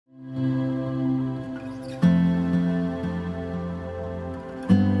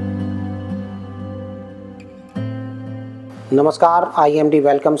Namaskar, IMD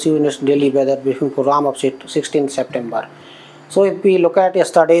welcomes you in its daily weather briefing program of 16th September. So if we look at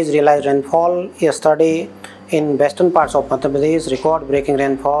yesterday's realized rainfall, yesterday in western parts of Madhya Pradesh, record-breaking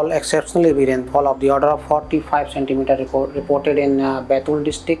rainfall, exceptionally heavy rainfall of the order of 45 centimeter reported in Betul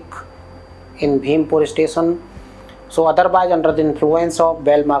district in Bhimpur station. So otherwise, under the influence of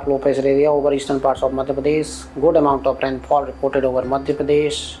well-marked low pressure area over eastern parts of Madhya Pradesh, good amount of rainfall reported over Madhya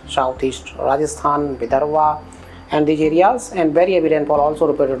Pradesh, southeast Rajasthan, Vidarbha, and these areas, and very heavy rainfall also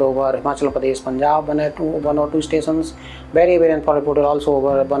reported over Himachal Pradesh, Punjab, one or two stations. Very heavy rainfall reported also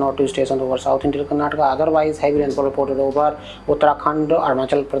over one or two stations over South Central Karnataka. Otherwise, heavy rainfall reported over Uttarakhand,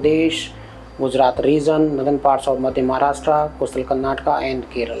 Arunachal Pradesh, Gujarat Region, northern parts of Madhya Maharashtra, coastal Karnataka, and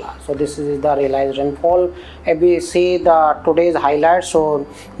Kerala. So this is the realized rainfall. If we see the today's highlights, so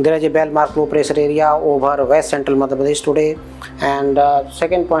there is a well-marked low pressure area over west central Madhya Pradesh today. And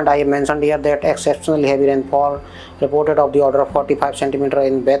second point I have mentioned here that exceptionally heavy rainfall reported of the order of 45 centimeter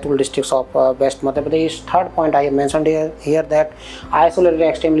in Betul districts of west Madhya Pradesh. Third point I have mentioned here that isolated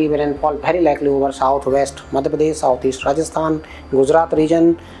extremely heavy rainfall very likely over southwest Madhya Pradesh, southeast Rajasthan, Gujarat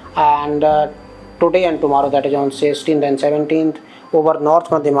region, and today and tomorrow, that is on 16th and 17th, over North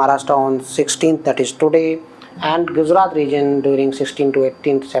Madhya Maharashtra on 16th, that is today, and Gujarat region during 16th to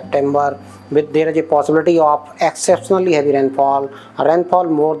 18th September, with there is a possibility of exceptionally heavy rainfall. Rainfall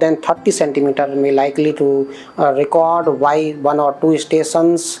more than 30 centimeter may likely to record by one or two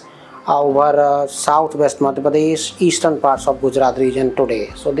stations over southwest Madhya Pradesh, eastern parts of Gujarat region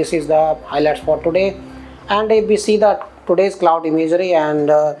today. So this is the highlights for today. And if we see that today's cloud imagery and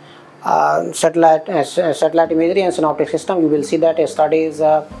satellite imagery and synoptic system, you will see that yesterday's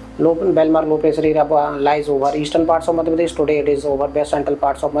well-marked low pressure area lies over eastern parts of Madhya Pradesh. Today it is over west central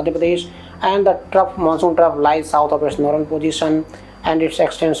parts of Madhya Pradesh, and the monsoon trough lies south of its northern position, and it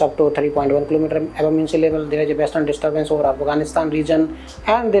extends up to 3.1 km above mean sea level. There is a western disturbance over Afghanistan region,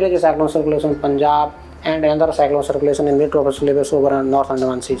 and there is a cyclone circulation in Punjab, and another cyclone circulation in mid-tropical levels over North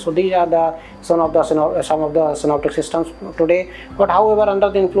Andaman Sea. So these are some of the synoptic systems today. But however,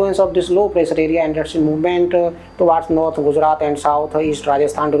 under the influence of this low pressure area and its movement towards North Gujarat and South East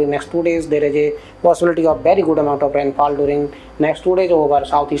Rajasthan during next 2 days, there is a possibility of very good amount of rainfall during next 2 days over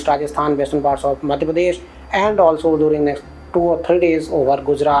Southeast Rajasthan, western parts of Madhya Pradesh, and also during next 2 or 3 days over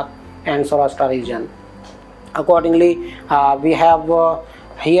Gujarat and Saurashtra region. Accordingly, we have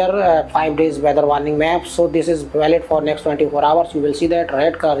here 5 days weather warning map. So this is valid for next 24 hours. You will see that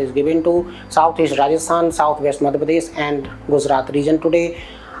red color is given to southeast Rajasthan, southwest Madhya Pradesh, and Gujarat region today.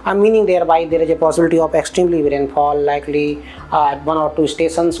 Meaning thereby there is a possibility of extremely heavy rainfall likely at one or two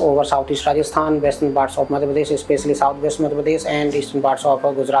stations over southeast Rajasthan, western parts of Madhya Pradesh, especially southwest Madhya Pradesh, and eastern parts of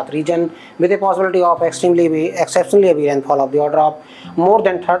Gujarat region, with a possibility of exceptionally heavy rainfall of the order of more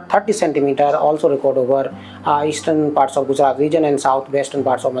than 30 centimeter also record over eastern parts of Gujarat region and southwestern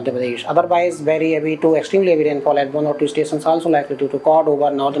parts of Madhya Pradesh. Otherwise, very heavy to extremely heavy rainfall at one or two stations also likely to record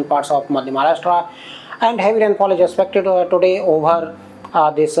over northern parts of Madhya Maharashtra, and heavy rainfall is expected today over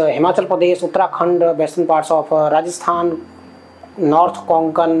this Himachal Pradesh, Uttarakhand, western parts of Rajasthan, North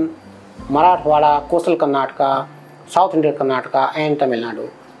Konkan, Marathwada, coastal Karnataka, South Indian Karnataka, and Tamil Nadu.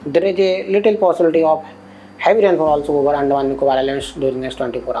 There is a little possibility of heavy rainfall also over Andaman and Nicobar Islands during next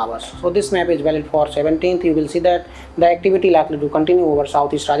 24 hours. So this map is valid for 17th. You will see that the activity likely to continue over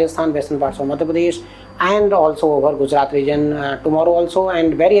southeast Rajasthan, western parts of Madhya Pradesh, and also over Gujarat region tomorrow also,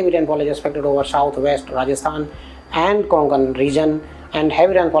 and very heavy rainfall is expected over southwest Rajasthan and Konkan region, and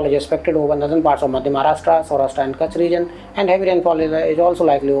heavy rainfall is expected over northern parts of Madhya Maharashtra, Saurashtra and Kutch region, and heavy rainfall is also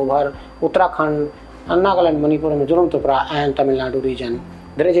likely over Uttarakhand, Nagaland, Manipur, Mizoram, Tripura, and Tamil Nadu region.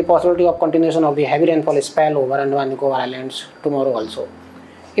 There is a possibility of continuation of the heavy rainfall spell over Andaman and Nicobar Islands tomorrow also.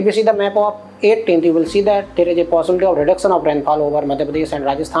 If you see the map of 18th, you will see that there is a possibility of reduction of rainfall over Madhya Pradesh and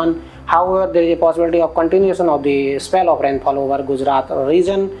Rajasthan. However, there is a possibility of continuation of the spell of rainfall over Gujarat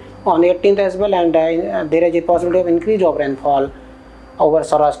region on 18th as well, and there is a possibility of increase of rainfall over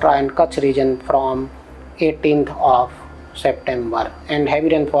Saurashtra and Kutch region from 18th of September, and heavy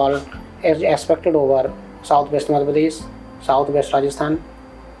rainfall is expected over southwest Madhya Pradesh, southwest Rajasthan,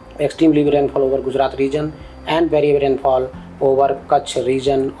 extremely heavy rainfall over Gujarat region, and very heavy rainfall over Kutch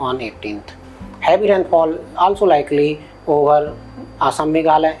region on 18th. Heavy rainfall also likely over Assam,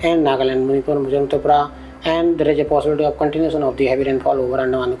 Meghalaya, and Nagaland, Manipur, Mizoram, Tripura, and there is a possibility of continuation of the heavy rainfall over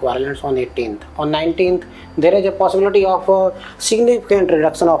Andaman and Nicobar Islands on 18th. On 19th, there is a possibility of significant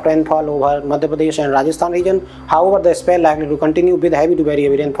reduction of rainfall over Madhya Pradesh and Rajasthan region. However, the spell likely to continue with heavy to very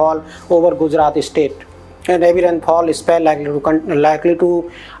heavy rainfall over Gujarat state and heavy rainfall spell likely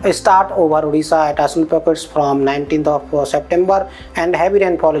to start over Odisha at isolated pockets from 19th of September, and heavy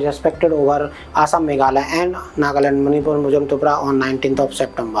rainfall is expected over Assam, Meghalaya and Nagaland, Manipur, Mizoram, Tripura on 19th of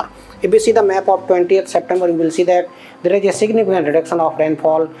September. If we see the map of 20th September, you will see that there is a significant reduction of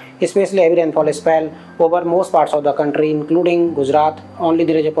rainfall, especially heavy rainfall spell over most parts of the country, including Gujarat. Only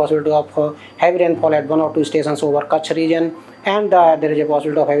there is a possibility of heavy rainfall at 1 or 2 stations over Kutch region, and there is a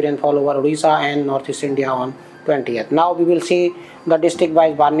possibility of heavy rainfall over Odisha and Northeast India on 20th. Now we will see the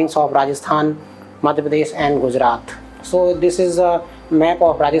district-wise warnings of Rajasthan, Madhya Pradesh and Gujarat. So this is a map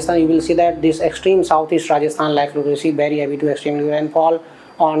of Rajasthan. You will see that this extreme southeast Rajasthan likely to receive very heavy to extremely rainfall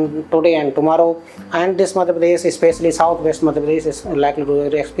on today and tomorrow, and this Madhya Pradesh, especially southwest Madhya Pradesh, is likely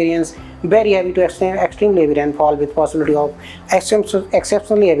to experience very heavy to extremely heavy rainfall with possibility of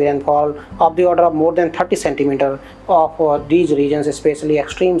exceptionally heavy rainfall of the order of more than 30 centimeter of these regions, especially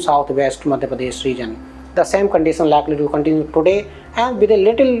extreme southwest Madhya Pradesh region. The same condition likely to continue today and with a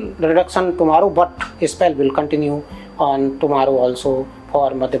little reduction tomorrow, but spell will continue on tomorrow also for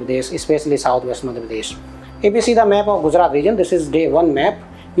Madhya Pradesh, especially southwest Madhya Pradesh. If you see the map of Gujarat region, this is day 1 map.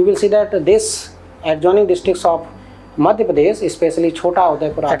 You will see that this adjoining districts of Madhya Pradesh, especially Chota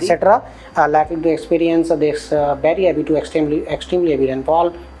Udaipur, etc., are likely to experience this very heavy to extremely heavy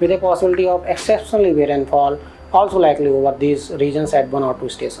rainfall with a possibility of exceptionally heavy rainfall also likely over these regions at 1 or 2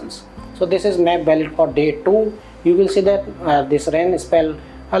 stations. So this is map valid for day 2. You will see that this rain spell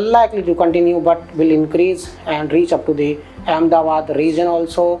are likely to continue but will increase and reach up to the Ahmedabad region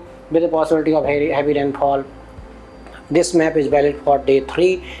also with a possibility of heavy rainfall. This map is valid for day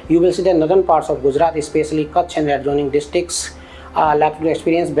 3. You will see the northern parts of Gujarat, especially Kutch and adjoining districts, are likely to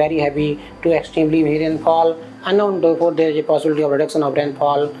experience very heavy to extremely heavy rainfall. And on day 4, there is a possibility of reduction of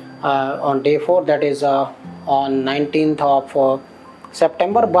rainfall on day 4, that is on 19th of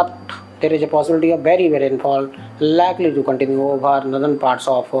September, but there is a possibility of very heavy rainfall likely to continue over northern parts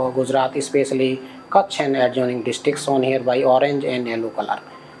of Gujarat, especially Kutch and adjoining districts shown here by orange and yellow color.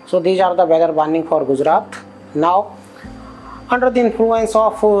 So these are the weather warning for Gujarat. Now, under the influence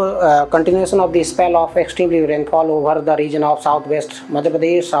of continuation of the spell of extremely rainfall over the region of southwest Madhya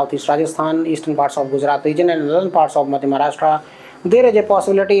Pradesh, southeast Rajasthan, eastern parts of Gujarat region and northern parts of Madhya Maharashtra, there is a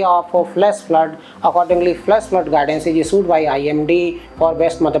possibility of flash flood. Accordingly, flash flood guidance is issued by IMD for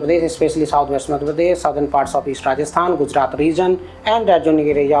West Madhya Pradesh, especially southwest Madhya Pradesh, southern parts of East Rajasthan, Gujarat region and adjoining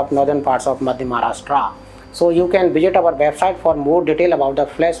area of northern parts of Madhya Maharashtra. So you can visit our website for more detail about the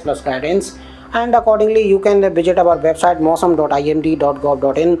flash flood guidance, and accordingly you can visit our website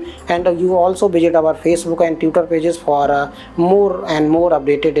mosam.imd.gov.in, and you also visit our Facebook and Twitter pages for more and more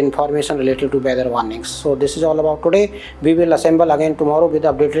updated information related to weather warnings. So this is all about today. We will assemble again tomorrow with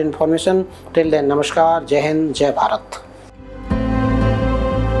updated information. Till then, namaskar, Jai Hind, Jai Bharat.